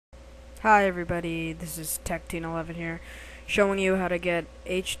Hi everybody, this is Tech11 here, showing you how to get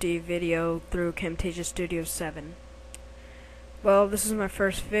HD video through Camtasia Studio 7. Well, this is my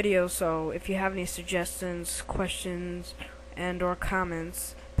first video, so if you have any suggestions, questions, and or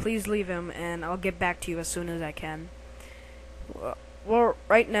comments, please leave them and I'll get back to you as soon as I can. Well,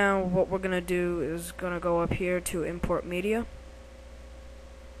 right now what we're going to do is going to go up here to import media.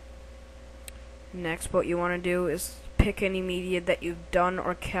 Next, what you want to do is pick any media that you've done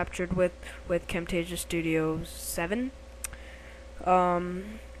or captured with Camtasia Studio 7. I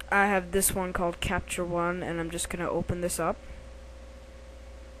have this one called Capture 1, and I'm just going to open this up.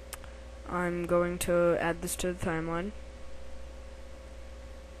 I'm going to add this to the timeline.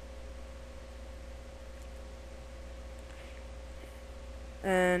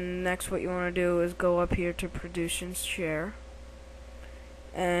 And next what you want to do is go up here to Produce and Share.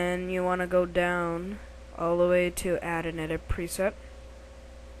 And you want to go down all the way to Add and Edit Preset.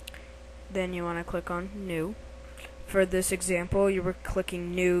 Then you want to click on New. For this example, you were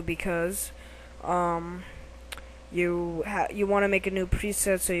clicking New because you want to make a new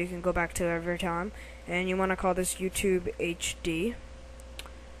preset so you can go back to it every time. And you want to call this YouTube HD.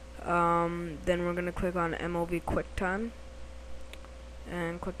 Then we're going to click on MOV Quicktime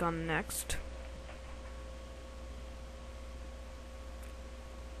and click on Next.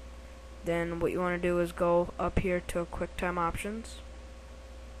 Then what you want to do is go up here to QuickTime Options,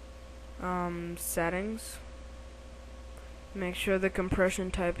 Settings. Make sure the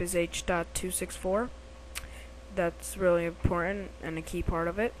compression type is H.264. That's really important and a key part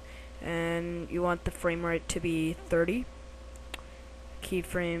of it. And you want the frame rate to be 30.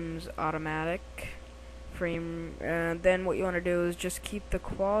 Keyframes automatic. Then what you want to do is just keep the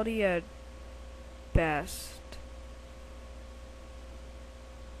quality at best.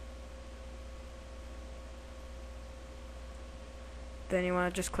 Then you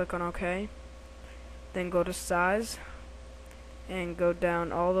want to just click on OK. Then go to size and go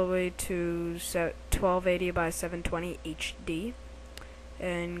down all the way to 1280 by 720 HD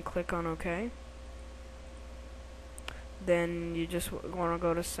and click on OK. Then you just want to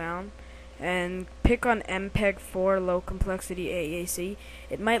go to sound and pick on MPEG-4 low complexity AAC.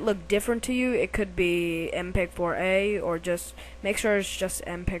 It might look different to you. It could be MPEG-4A, or just make sure it's just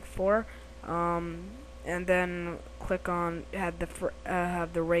MPEG-4. And then click on have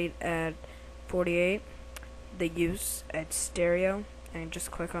the rate at 48, the use at stereo, and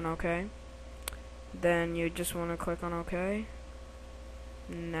just click on OK. Then you just want to click on OK.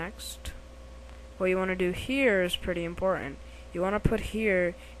 Next. What you want to do here is pretty important. You want to put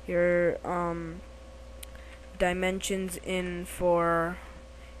here your dimensions in for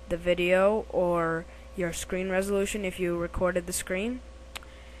the video, or your screen resolution if you recorded the screen.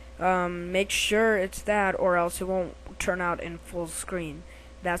 Make sure it's that, or else it won't turn out in full screen.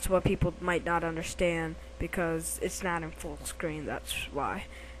 That's what people might not understand, because it's not in full screen, that's why.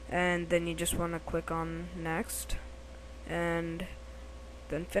 And then you just want to click on Next and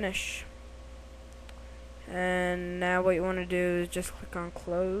then Finish. And now what you want to do is just click on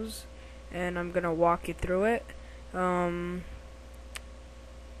Close, and I'm gonna walk you through it. I'm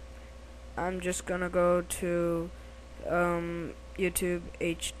just gonna go to YouTube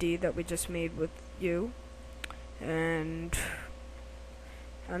HD that we just made with you, and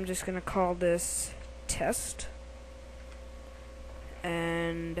I'm just gonna call this Test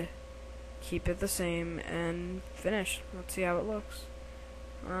and keep it the same and finish. Let's see how it looks.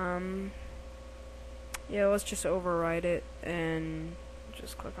 Yeah, let's just override it and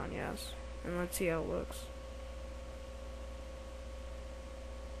just click on yes, and let's see how it looks.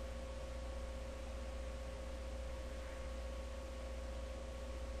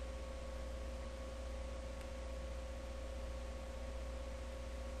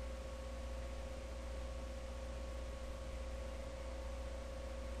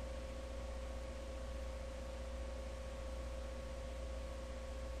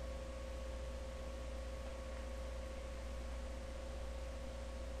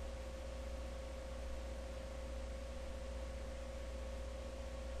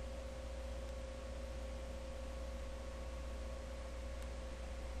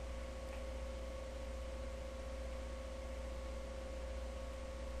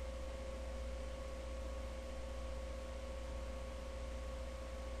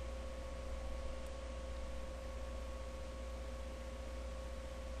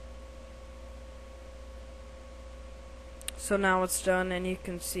 So now it's done, and you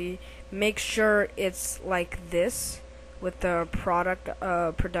can see, make sure it's like this with the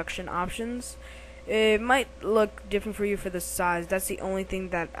production options. It might look different for you for the size. That's the only thing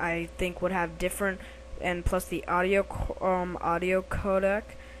that I think would have different, and plus the audio codec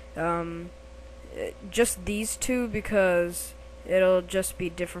just these two, because it'll just be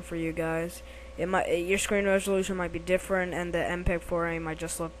different for you guys. Your screen resolution might be different, and the MPEG 4A might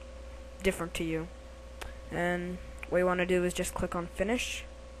just look different to you. And what you want to do is just click on finish,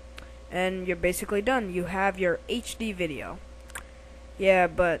 and you're basically done. You have your HD video. Yeah,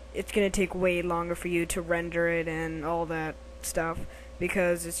 but it's gonna take way longer for you to render it and all that stuff,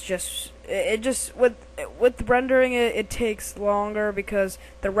 because it just with rendering it takes longer, because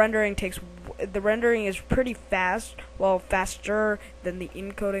the rendering is pretty fast, well, faster than the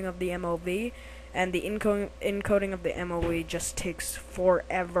encoding of the MOV, and the encoding of the MOV just takes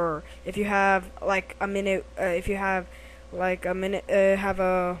forever. If you have like a minute, have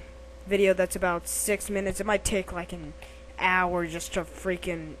a video that's about 6 minutes, it might take like an hour just to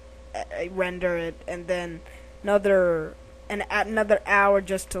freaking render it, and then another hour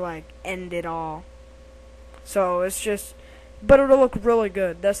just to like end it all. So it's just, but it'll look really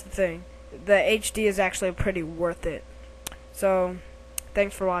good. That's the thing. The HD is actually pretty worth it. So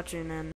thanks for watching, and